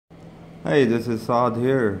Hey, this is Saad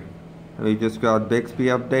here. We just got Bixby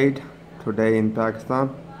update today in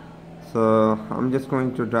Pakistan. So I'm just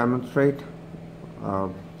going to demonstrate a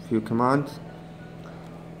few commands.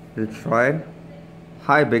 Let's try it.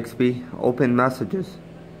 Hi Bixby, open messages.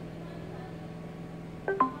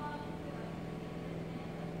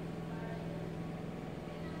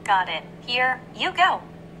 Got it. Here you go.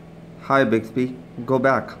 Hi Bixby, go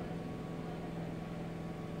back.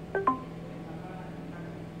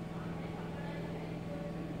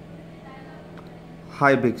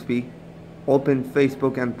 Hi Bixby, open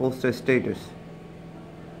Facebook and post a status.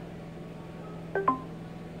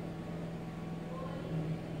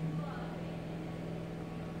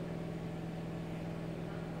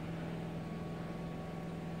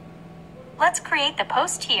 Let's create the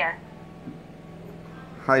post here.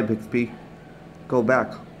 Hi Bixby, go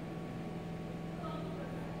back.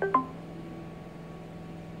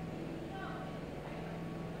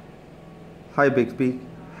 Hi Bixby,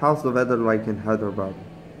 how's the weather like in Hyderabad?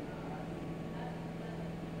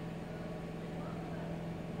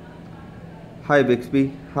 Hi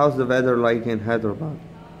Bixby, how's the weather like in Hyderabad?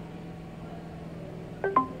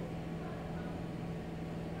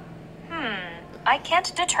 I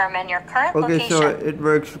can't determine your current Okay, location. so it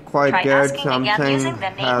works quite Try good. asking again using Something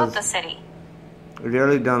the name of the has city.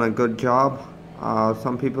 really done a good job.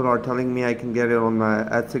 Some people are telling me I can get it on my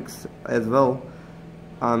S6 as well.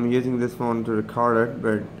 I'm using this phone to record it,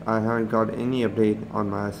 but I haven't got any update on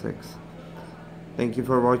my S6. Thank you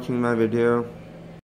for watching my video.